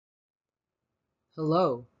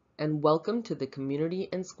Hello, and welcome to the Community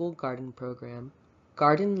and School Garden Program,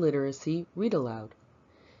 Garden Literacy Read Aloud.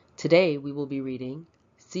 Today we will be reading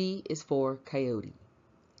C is for Coyote,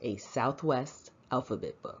 a Southwest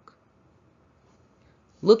alphabet book.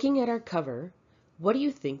 Looking at our cover, what do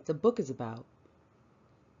you think the book is about?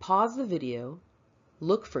 Pause the video,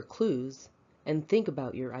 look for clues, and think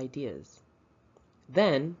about your ideas.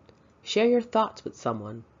 Then, share your thoughts with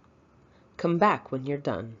someone. Come back when you're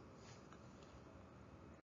done.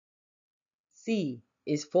 C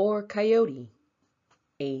is for Coyote,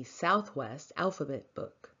 a Southwest alphabet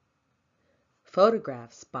book.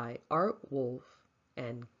 Photographs by Art Wolf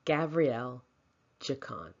and Gabrielle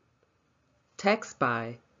Chacon. Text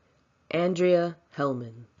by Andrea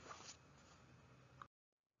Hellman.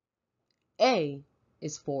 A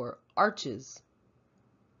is for Arches.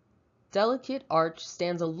 Delicate Arch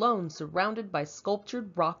stands alone surrounded by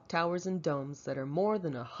sculptured rock towers and domes that are more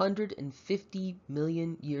than 150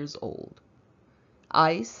 million years old.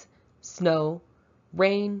 Ice, snow,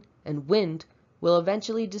 rain, and wind will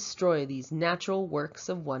eventually destroy these natural works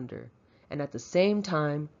of wonder and at the same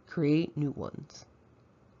time create new ones.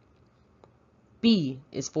 B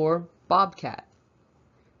is for Bobcat.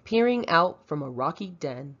 Peering out from a rocky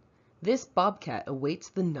den, this bobcat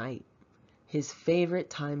awaits the night, his favorite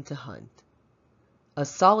time to hunt. A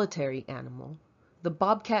solitary animal, the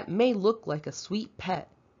bobcat may look like a sweet pet,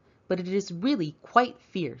 but it is really quite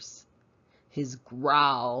fierce. His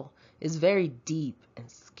growl is very deep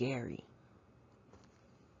and scary.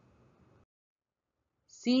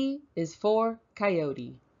 C is for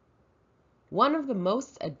Coyote. One of the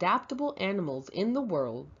most adaptable animals in the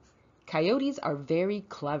world, coyotes are very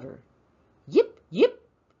clever. Yip, yip,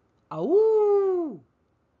 ow!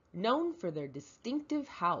 Known for their distinctive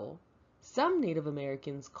howl, some Native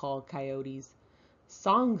Americans call coyotes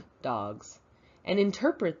song dogs and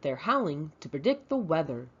interpret their howling to predict the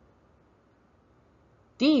weather.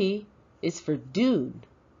 D is for Dune.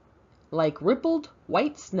 Like rippled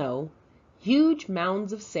white snow, huge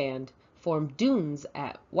mounds of sand form dunes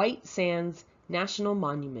at White Sands National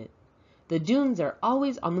Monument. The dunes are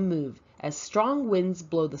always on the move as strong winds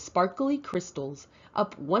blow the sparkly crystals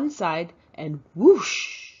up one side and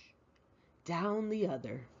whoosh down the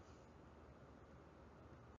other.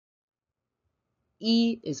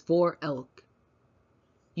 E is for Elk.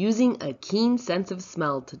 Using a keen sense of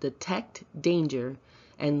smell to detect danger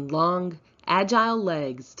and long, agile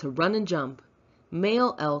legs to run and jump,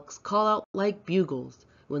 male elks call out like bugles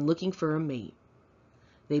when looking for a mate.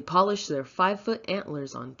 They polish their 5-foot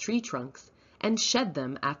antlers on tree trunks and shed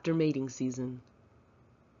them after mating season.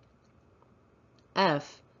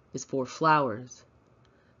 F is for flowers.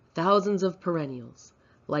 Thousands of perennials,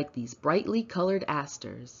 like these brightly colored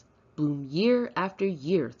asters, bloom year after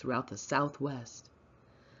year throughout the Southwest.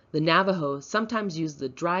 The Navajo sometimes use the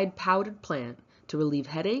dried powdered plant to relieve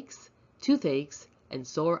headaches, toothaches, and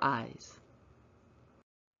sore eyes.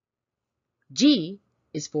 G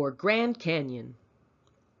is for Grand Canyon.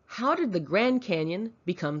 How did the Grand Canyon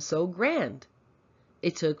become so grand?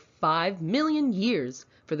 It took 5 million years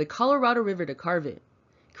for the Colorado River to carve it,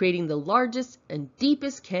 creating the largest and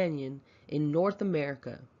deepest canyon in North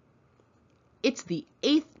America. It's the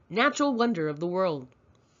 8th natural wonder of the world.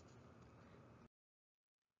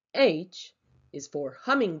 H is for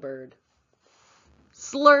Hummingbird.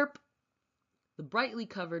 Slurp! The brightly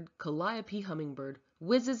covered calliope hummingbird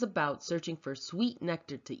whizzes about searching for sweet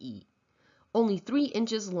nectar to eat. Only 3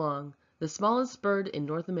 inches long, the smallest bird in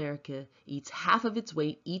North America eats half of its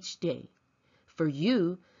weight each day. For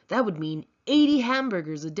you, that would mean 80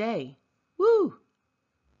 hamburgers a day. Woo!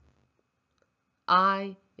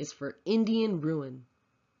 I is for Indian Ruin.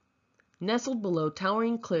 Nestled below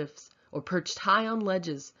towering cliffs or perched high on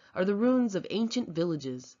ledges are the ruins of ancient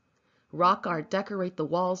villages. Rock art decorate the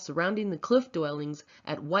walls surrounding the cliff dwellings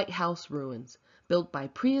at White House ruins, built by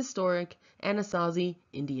prehistoric Anasazi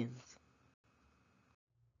Indians.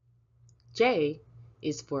 J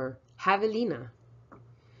is for Javelina.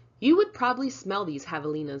 You would probably smell these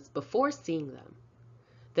javelinas before seeing them.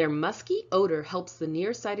 Their musky odor helps the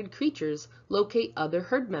nearsighted creatures locate other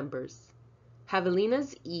herd members.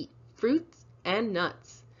 Javelinas eat fruits and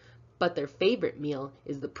nuts, but their favorite meal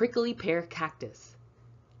is the prickly pear cactus.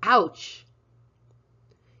 Ouch!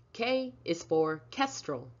 K is for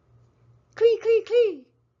Kestrel. Clee, clee, clee!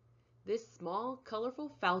 This small,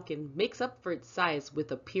 colorful falcon makes up for its size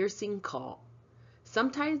with a piercing call.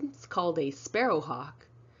 Sometimes called a sparrowhawk,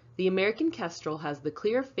 the American kestrel has the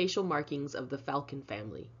clear facial markings of the falcon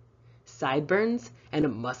family, sideburns, and a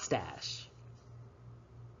mustache.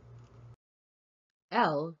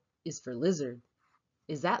 L is for Lizard.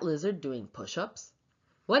 Is that lizard doing push-ups?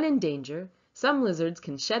 When in danger, Some lizards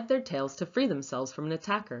can shed their tails to free themselves from an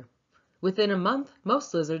attacker. Within a month,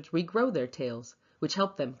 most lizards regrow their tails, which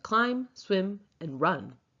help them climb, swim, and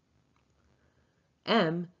run.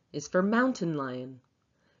 M is for mountain lion.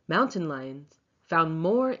 Mountain lions, found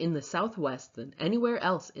more in the Southwest than anywhere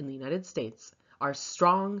else in the United States, are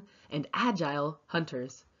strong and agile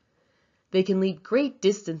hunters. They can leap great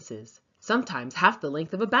distances, sometimes half the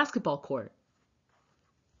length of a basketball court.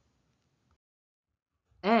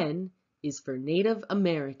 N is for Native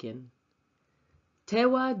American.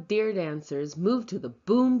 Tewa deer dancers move to the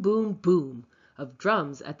boom, boom, boom of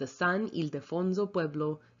drums at the San Ildefonso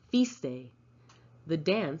Pueblo feast day. The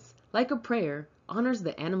dance, like a prayer, honors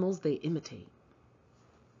the animals they imitate.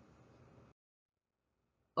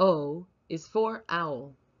 O is for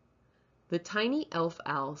owl. The tiny elf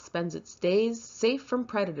owl spends its days safe from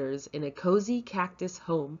predators in a cozy cactus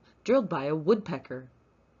home drilled by a woodpecker.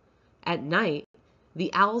 At night,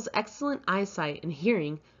 the owl's excellent eyesight and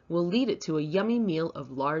hearing will lead it to a yummy meal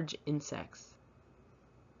of large insects.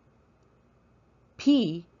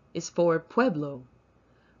 P is for Pueblo.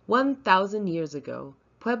 1,000 years ago,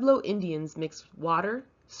 Pueblo Indians mixed water,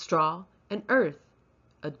 straw, and earth,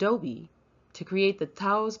 adobe, to create the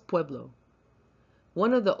Taos Pueblo,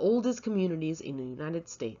 one of the oldest communities in the United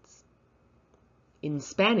States. In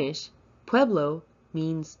Spanish, Pueblo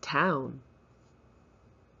means town.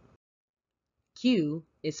 Q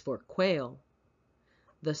is for quail.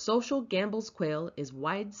 The social Gambel's quail is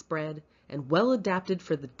widespread and well adapted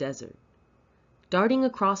for the desert. Darting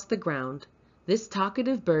across the ground, this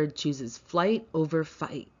talkative bird chooses flight over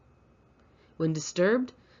fight. When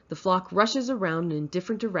disturbed, the flock rushes around in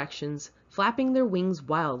different directions, flapping their wings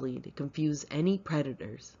wildly to confuse any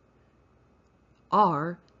predators.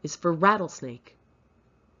 R is for rattlesnake.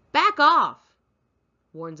 "Back off!"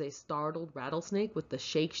 warns a startled rattlesnake with the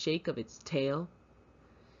shake of its tail.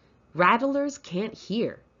 Rattlers can't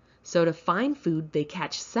hear, so to find food they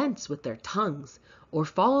catch scents with their tongues or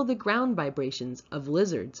follow the ground vibrations of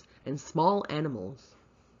lizards and small animals.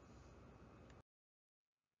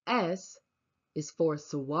 S is for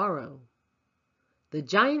saguaro. The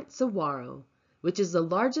giant saguaro, which is the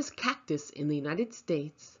largest cactus in the United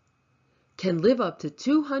States, can live up to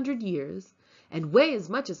 200 years and weigh as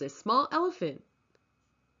much as a small elephant.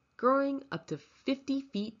 Growing up to 50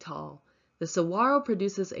 feet tall, the saguaro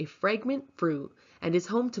produces a fragrant fruit and is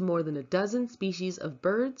home to more than a dozen species of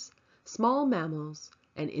birds, small mammals,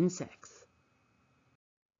 and insects.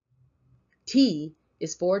 T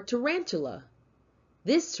is for tarantula.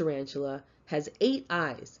 This tarantula has 8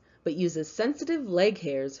 eyes, but uses sensitive leg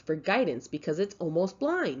hairs for guidance because it's almost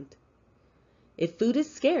blind. If food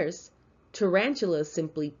is scarce, tarantulas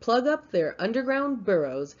simply plug up their underground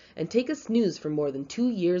burrows and take a snooze for more than 2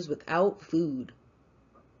 years without food.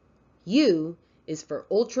 U is for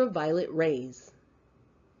ultraviolet rays.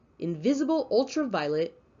 Invisible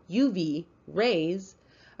ultraviolet, UV, rays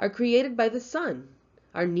are created by the sun,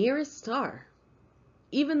 our nearest star.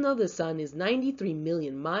 Even though the sun is 93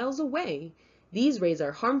 million miles away, these rays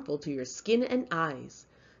are harmful to your skin and eyes,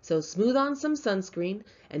 so smooth on some sunscreen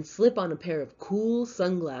and slip on a pair of cool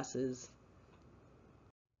sunglasses.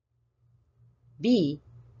 V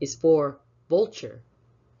is for vulture.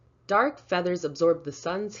 Dark feathers absorb the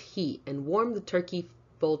sun's heat and warm the turkey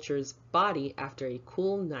vulture's body after a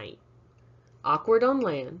cool night. Awkward on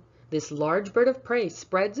land, this large bird of prey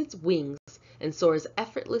spreads its wings and soars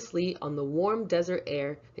effortlessly on the warm desert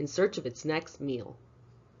air in search of its next meal.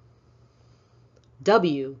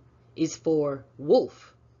 W is for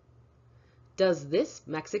wolf. Does this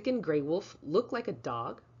Mexican gray wolf look like a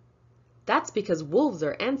dog? That's because wolves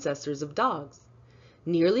are ancestors of dogs.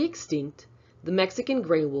 Nearly extinct, the Mexican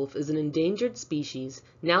gray wolf is an endangered species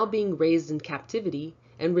now being raised in captivity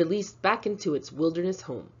and released back into its wilderness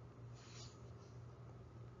home.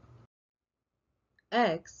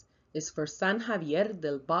 X is for San Javier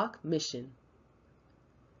del Bac Mission.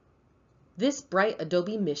 This bright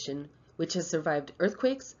adobe mission, which has survived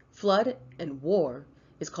earthquakes, flood, and war,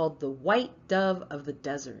 is called the White Dove of the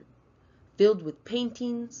Desert. Filled with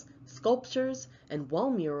paintings, sculptures, and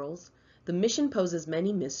wall murals, the mission poses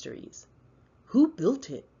many mysteries. Who built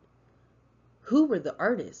it? Who were the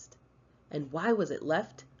artists? And why was it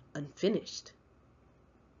left unfinished?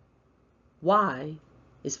 Y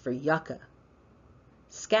is for yucca.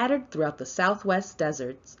 Scattered throughout the southwest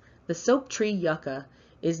deserts, the soap tree yucca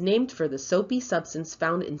is named for the soapy substance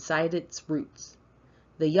found inside its roots.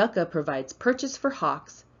 The yucca provides perches for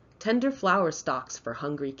hawks, tender flower stalks for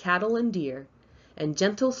hungry cattle and deer, and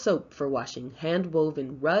gentle soap for washing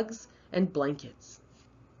hand-woven rugs and blankets.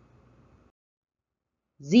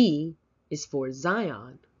 Z is for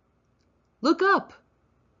Zion. Look up!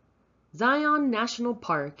 Zion National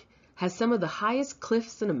Park has some of the highest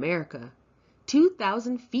cliffs in America,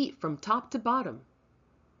 2,000 feet from top to bottom.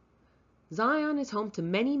 Zion is home to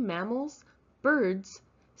many mammals, birds,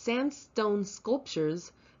 sandstone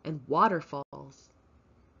sculptures, and waterfalls.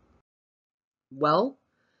 Well,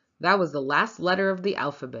 that was the last letter of the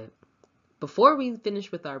alphabet. Before we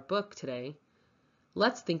finish with our book today,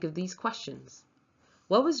 let's think of these questions.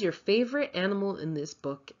 What was your favorite animal in this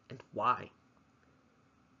book and why?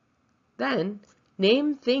 Then,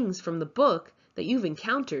 name things from the book that you've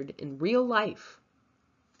encountered in real life.